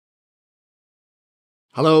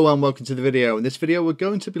Hello and welcome to the video. In this video we're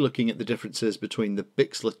going to be looking at the differences between the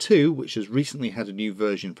Bixler 2, which has recently had a new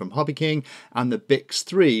version from Hobby King, and the Bix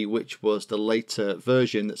 3, which was the later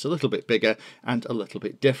version that's a little bit bigger and a little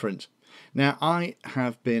bit different. Now, I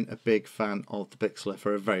have been a big fan of the Bixler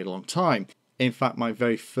for a very long time. In fact, my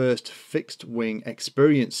very first fixed wing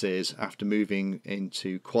experiences after moving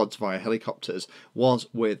into quads via helicopters was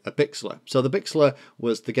with a Bixler. So the Bixler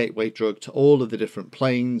was the gateway drug to all of the different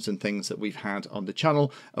planes and things that we've had on the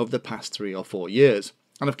channel over the past 3 or 4 years.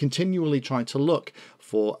 And I've continually tried to look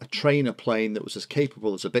for a trainer plane that was as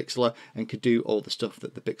capable as a Bixler and could do all the stuff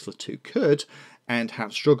that the Bixler 2 could, and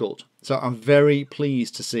have struggled. So I'm very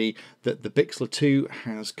pleased to see that the Bixler 2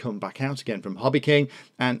 has come back out again from Hobby King,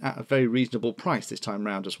 and at a very reasonable price this time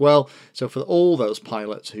round as well. So for all those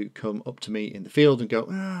pilots who come up to me in the field and go,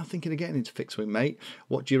 thinking of getting into fixed wing, mate,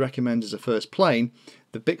 what do you recommend as a first plane?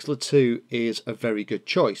 The Bixler 2 is a very good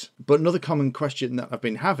choice. But another common question that I've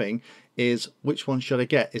been having is, which one should I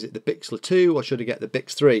get? Is it the Bixler 2 or should I get the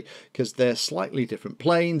Bix 3? Because they're slightly different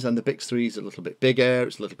planes, and the Bix 3 is a little bit bigger,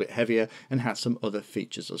 it's a little bit heavier, and has some other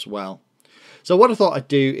features as well. So what I thought I'd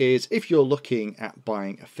do is, if you're looking at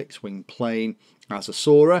buying a fixed wing plane as a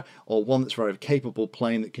soarer, or one that's a very capable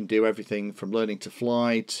plane that can do everything from learning to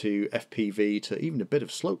fly to FPV to even a bit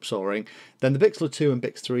of slope soaring, then the Bixler 2 and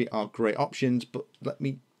Bix 3 are great options. But let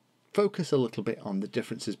me focus a little bit on the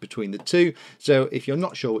differences between the two, so if you're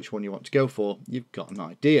not sure which one you want to go for, you've got an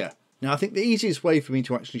idea. Now, I think the easiest way for me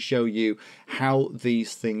to actually show you how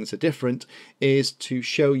these things are different is to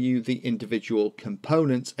show you the individual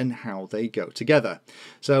components and how they go together.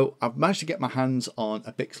 So I've managed to get my hands on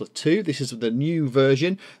a Bixler 2. This is the new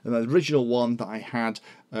version, and the original one that I had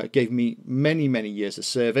gave me many years of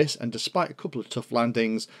service, and despite a couple of tough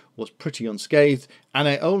landings was pretty unscathed, and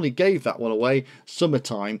I only gave that one away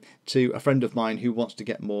summertime to a friend of mine who wants to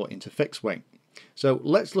get more into fixed wing. So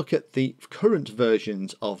let's look at the current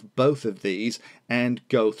versions of both of these and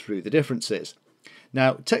go through the differences.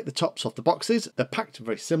 Now, take the tops off the boxes. They're packed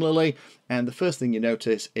very similarly, and the first thing you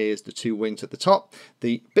notice is the two wings at the top.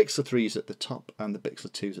 The Bixler 3 is at the top and the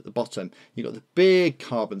Bixler 2 is at the bottom. You've got the big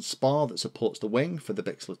carbon spar that supports the wing for the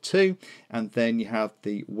Bixler 2, and then you have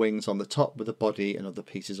the wings on the top with the body and other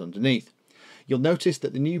pieces underneath. You'll notice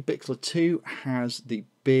that the new Bixler 2 has the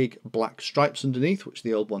big black stripes underneath, which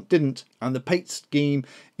the old one didn't, and the paint scheme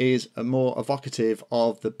is more evocative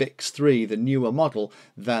of the Bix 3, the newer model,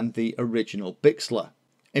 than the original Bixler.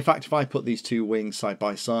 In fact, if I put these two wings side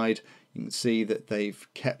by side, you can see that they've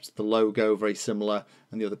kept the logo very similar,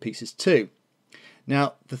 and the other pieces too.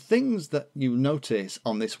 Now, the things that you notice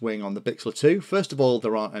on this wing on the Bixler 2, first of all,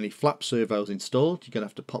 there aren't any flap servos installed. You're going to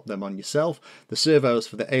have to pop them on yourself. The servos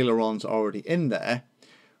for the ailerons are already in there.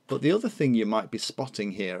 But the other thing you might be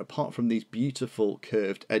spotting here, apart from these beautiful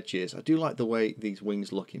curved edges, I do like the way these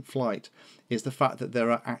wings look in flight, is the fact that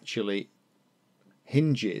there are actually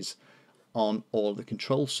hinges on all the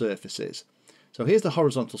control surfaces. So here's the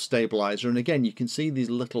horizontal stabilizer, and again you can see these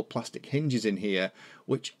little plastic hinges in here,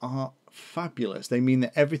 which are fabulous. They mean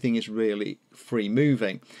that everything is really free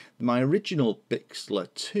moving. My original Bixler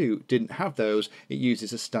 2 didn't have those. It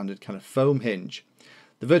uses a standard kind of foam hinge.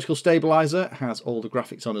 The vertical stabilizer has all the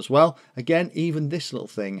graphics on as well. Again, even this little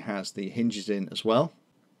thing has the hinges in as well,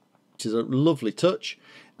 which is a lovely touch.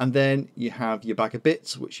 And then you have your bag of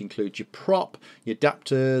bits, which includes your prop, your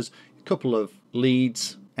adapters, a couple of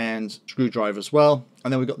leads and screwdriver as well.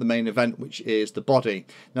 And then we've got the main event, which is the body.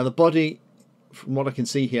 Now the body, from what I can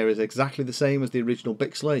see here, is exactly the same as the original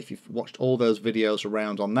Bixler. If you've watched all those videos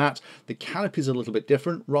around on that, the canopy is a little bit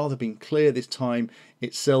different. Rather being clear this time,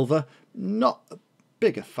 it's silver. Not a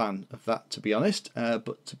bigger fan of that, to be honest,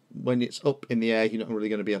 but when it's up in the air, you're not really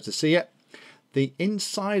going to be able to see it. The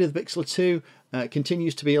inside of the Bixler 2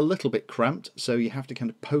 continues to be a little bit cramped, so you have to kind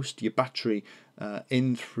of post your battery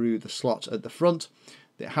in through the slot at the front.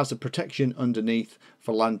 It has a protection underneath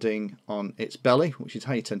for landing on its belly, which is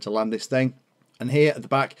how you tend to land this thing. And here at the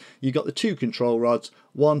back, you've got the two control rods,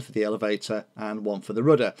 one for the elevator and one for the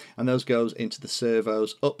rudder. And those goes into the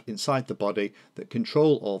servos up inside the body that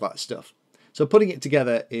control all that stuff. So putting it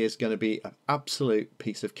together is going to be an absolute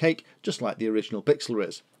piece of cake, just like the original Bixler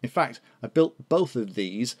is. In fact, I built both of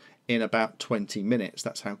these in about 20 minutes.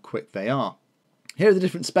 That's how quick they are. Here are the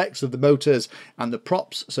different specs of the motors and the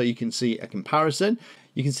props, so you can see a comparison.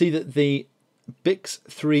 You can see that the Bix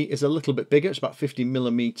 3 is a little bit bigger. It's about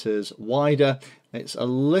 50mm wider. It's a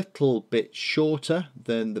little bit shorter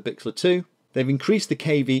than the Bixler 2. They've increased the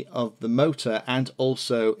kV of the motor and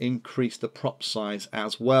also increased the prop size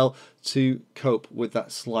as well to cope with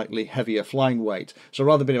that slightly heavier flying weight. So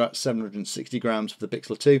rather than being about 760 grams for the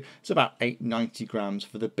Bixler 2, it's about 890 grams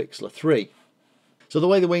for the Bixler 3. So the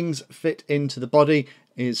way the wings fit into the body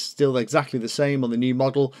is still exactly the same on the new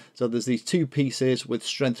model. So there's these two pieces with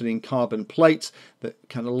strengthening carbon plates that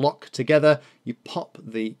kind of lock together. You pop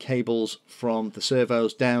the cables from the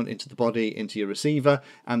servos down into the body, into your receiver,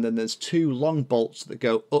 and then there's two long bolts that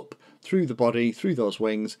go up through the body, through those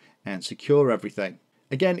wings, and secure everything.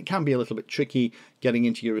 Again, it can be a little bit tricky getting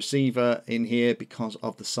into your receiver in here because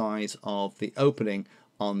of the size of the opening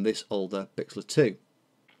on this older Bixler 2.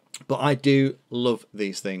 But I do love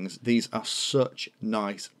these things. These are such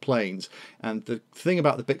nice planes. And the thing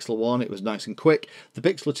about the Bixler 1, it was nice and quick. The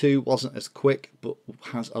Bixler 2 wasn't as quick, but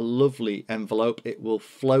has a lovely envelope. It will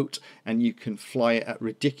float and you can fly it at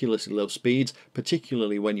ridiculously low speeds,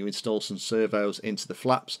 particularly when you install some servos into the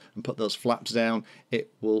flaps and put those flaps down.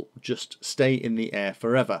 It will just stay in the air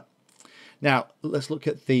forever. Now, let's look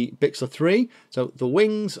at the Bixler 3. So the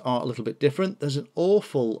wings are a little bit different. There's an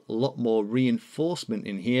awful lot more reinforcement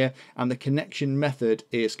in here, and the connection method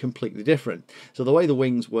is completely different. So the way the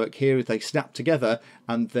wings work here is they snap together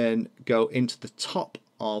and then go into the top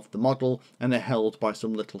of the model, and they're held by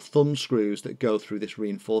some little thumb screws that go through this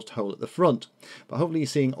reinforced hole at the front. But hopefully you're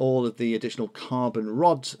seeing all of the additional carbon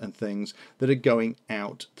rods and things that are going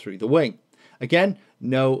out through the wing. Again,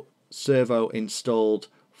 no servo installed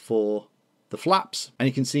for the flaps, and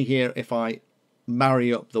you can see here if I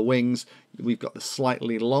marry up the wings, we've got the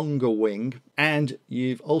slightly longer wing, and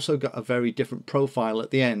you've also got a very different profile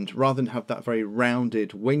at the end. Rather than have that very rounded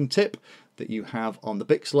wingtip that you have on the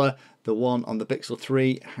Bixler, the one on the Bixler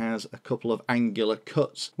 3 has a couple of angular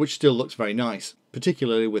cuts, which still looks very nice,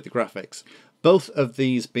 particularly with the graphics. Both of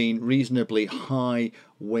these being reasonably high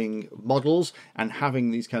wing models, and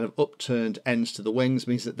having these kind of upturned ends to the wings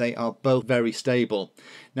means that they are both very stable.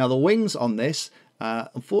 Now the wings on this,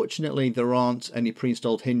 unfortunately there aren't any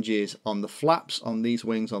pre-installed hinges on the flaps on these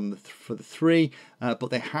wings for the 3,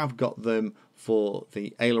 but they have got them for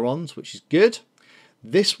the ailerons, which is good.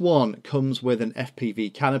 This one comes with an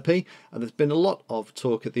FPV canopy, and there's been a lot of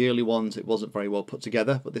talk at the early ones it wasn't very well put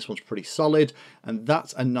together, but this one's pretty solid, and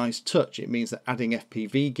that's a nice touch. It means that adding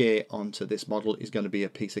FPV gear onto this model is going to be a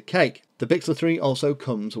piece of cake. The Bixler 3 also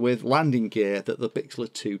comes with landing gear that the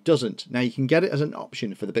Bixler 2 doesn't. Now you can get it as an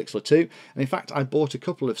option for the Bixler 2, and in fact I bought a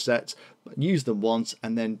couple of sets, used them once,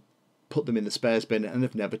 and then put them in the spares bin and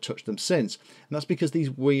have never touched them since. And that's because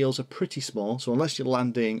these wheels are pretty small, so unless you're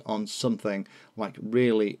landing on something like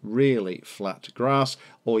really flat grass,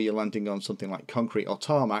 or you're landing on something like concrete or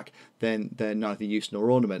tarmac, then they're neither use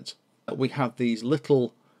nor ornament. We have these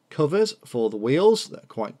little covers for the wheels that are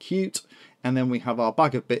quite cute, and then we have our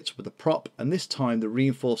bag of bits with a prop, and this time the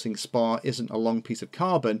reinforcing spar isn't a long piece of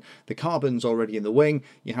carbon. The carbon's already in the wing.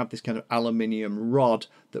 You have this kind of aluminium rod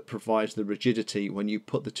that provides the rigidity when you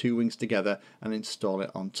put the two wings together and install it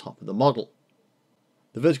on top of the model.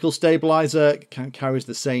 The vertical stabilizer carries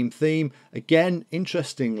the same theme. Again,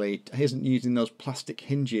 interestingly, it isn't using those plastic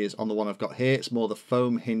hinges on the one I've got here. It's more the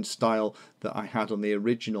foam hinge style that I had on the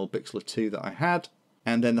original Bixler 2 that I had.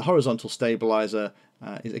 And then the horizontal stabilizer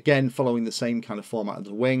is again following the same kind of format as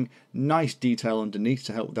the wing. Nice detail underneath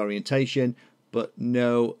to help with orientation, but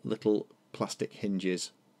no little plastic hinges.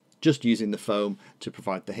 Just using the foam to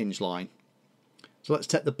provide the hinge line. So let's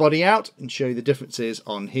take the body out and show you the differences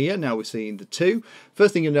on here. Now we're seeing the two.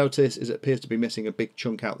 First thing you'll notice is it appears to be missing a big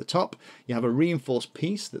chunk out the top. You have a reinforced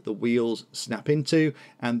piece that the wheels snap into,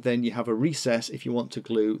 and then you have a recess if you want to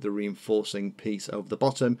glue the reinforcing piece over the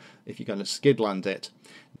bottom if you're going to skid land it.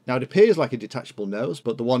 Now it appears like a detachable nose,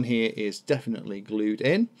 but the one here is definitely glued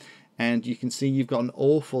in. And you can see you've got an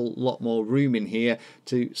awful lot more room in here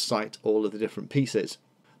to site all of the different pieces.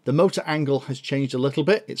 The motor angle has changed a little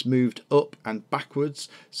bit. It's moved up and backwards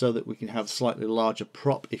so that we can have a slightly larger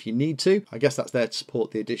prop if you need to. I guess that's there to support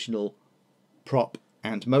the additional prop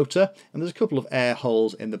and motor. And there's a couple of air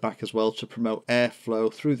holes in the back as well to promote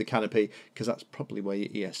airflow through the canopy, because that's probably where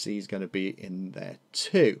your ESC is going to be in there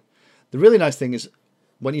too. The really nice thing is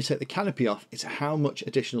when you take the canopy off, it's how much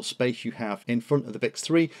additional space you have in front of the Bix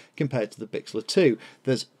 3 compared to the Bixler 2.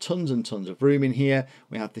 There's tons and tons of room in here.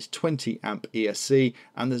 We have this 20 amp ESC,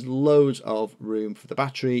 and there's loads of room for the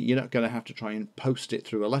battery. You're not going to have to try and post it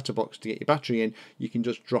through a letterbox to get your battery in. You can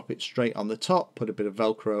just drop it straight on the top, put a bit of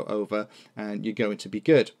Velcro over, and you're going to be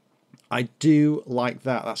good. I do like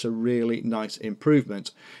that. That's a really nice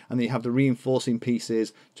improvement. And then you have the reinforcing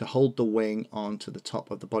pieces to hold the wing onto the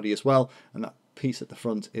top of the body as well, and that piece at the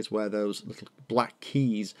front is where those little black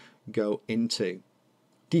keys go into.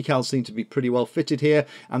 Decals seem to be pretty well fitted here,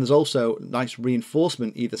 and there's also nice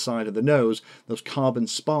reinforcement either side of the nose. Those carbon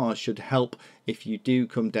spars should help if you do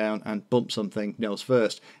come down and bump something nose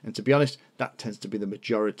first, and to be honest, that tends to be the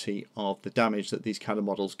majority of the damage that these kind of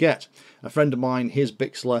models get. A friend of mine, his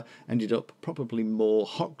Bixler ended up probably more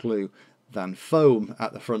hot glue than foam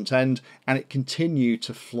at the front end, and it continued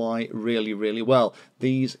to fly really well.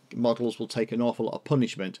 These models will take an awful lot of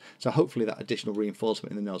punishment, so hopefully that additional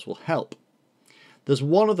reinforcement in the nose will help. There's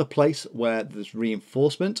one other place where there's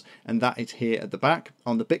reinforcement, and that is here at the back.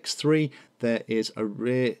 On the Bix 3 there is a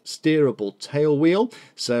rear steerable tail wheel,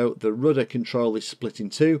 so the rudder control is split in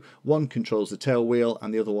two. One controls the tail wheel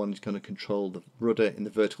and the other one is going to control the rudder in the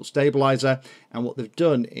vertical stabilizer. And what they've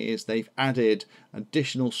done is they've added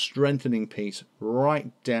additional strengthening piece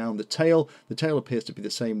right down the tail. The tail appears to be the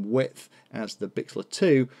same width as the Bixler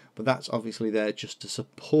 2, but that's obviously there just to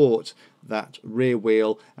support that rear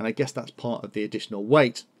wheel, and I guess that's part of the additional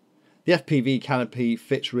weight. The FPV canopy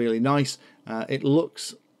fits really nice. It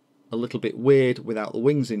looks a little bit weird without the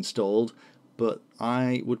wings installed, but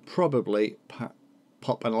I would probably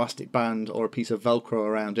pop an elastic band or a piece of Velcro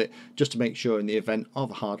around it just to make sure in the event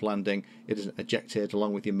of a hard landing it isn't ejected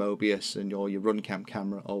along with your Mobius and your RunCam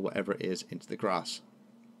camera or whatever it is into the grass.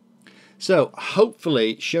 So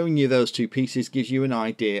hopefully showing you those two pieces gives you an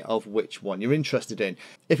idea of which one you're interested in.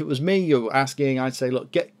 If it was me you were asking, I'd say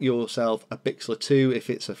look, get yourself a Bixler 2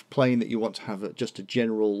 if it's a plane that you want to have just a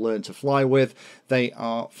general learn to fly with. They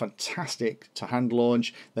are fantastic to hand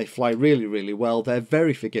launch, they fly really well, they're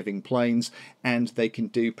very forgiving planes, and they can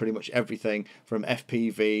do pretty much everything from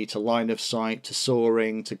FPV to line of sight to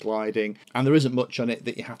soaring to gliding, and there isn't much on it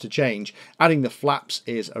that you have to change. Adding the flaps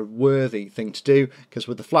is a worthy thing to do, because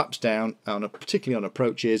with the flaps down, particularly on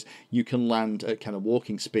approaches, you can land at kind of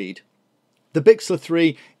walking speed. The Bixler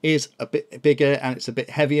 3 is a bit bigger and it's a bit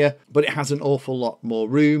heavier, but it has an awful lot more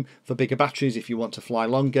room for bigger batteries if you want to fly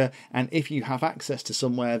longer, and if you have access to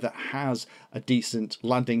somewhere that has a decent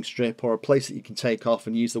landing strip or a place that you can take off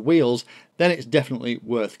and use the wheels, then it's definitely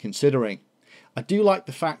worth considering. I do like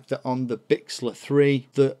the fact that on the Bixler 3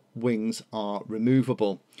 the wings are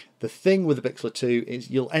removable. The thing with the Bixler 2 is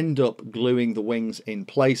you'll end up gluing the wings in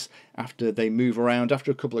place after they move around. After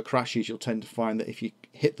a couple of crashes you'll tend to find that if you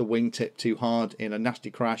hit the wingtip too hard in a nasty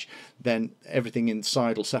crash, then everything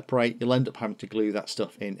inside will separate. You'll end up having to glue that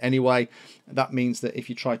stuff in anyway. That means that if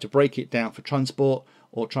you try to break it down for transport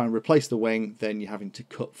or try and replace the wing, then you're having to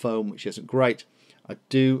cut foam, which isn't great. I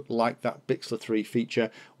do like that Bixler 3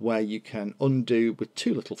 feature where you can undo with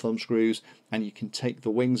two little thumb screws and you can take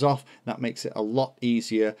the wings off. That makes it a lot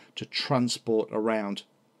easier to transport around.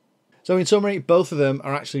 So in summary, both of them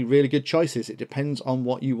are actually really good choices. It depends on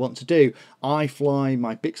what you want to do. I fly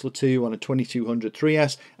my Bixler 2 on a 2200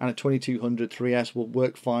 3S, and a 2200 3S will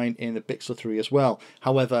work fine in the Bixler 3 as well.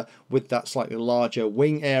 However, with that slightly larger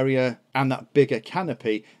wing area and that bigger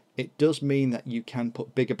canopy, it does mean that you can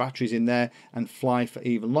put bigger batteries in there and fly for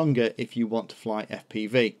even longer if you want to fly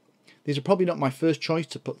FPV. These are probably not my first choice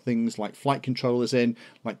to put things like flight controllers in,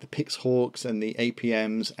 like the Pixhawks and the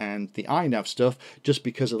APMs and the iNav stuff, just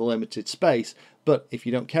because of the limited space. But if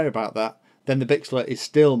you don't care about that, then the Bixler is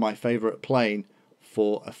still my favourite plane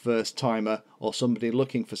for a first timer or somebody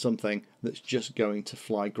looking for something that's just going to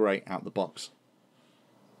fly great out the box.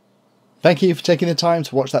 Thank you for taking the time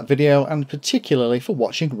to watch that video, and particularly for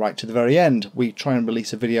watching right to the very end. We try and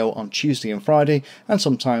release a video on Tuesday and Friday, and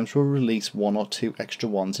sometimes we'll release one or two extra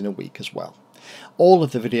ones in a week as well. All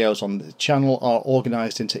of the videos on the channel are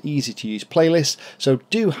organised into easy to use playlists, so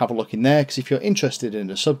do have a look in there, because if you're interested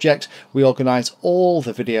in a subject, we organise all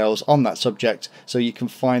the videos on that subject so you can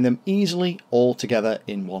find them easily all together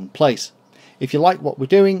in one place. If you like what we're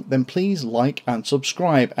doing, then please like and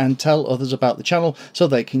subscribe and tell others about the channel so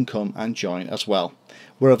they can come and join as well.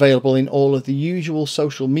 We're available in all of the usual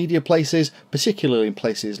social media places, particularly in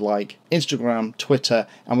places like Instagram, Twitter,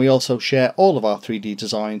 and we also share all of our 3D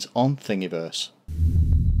designs on Thingiverse.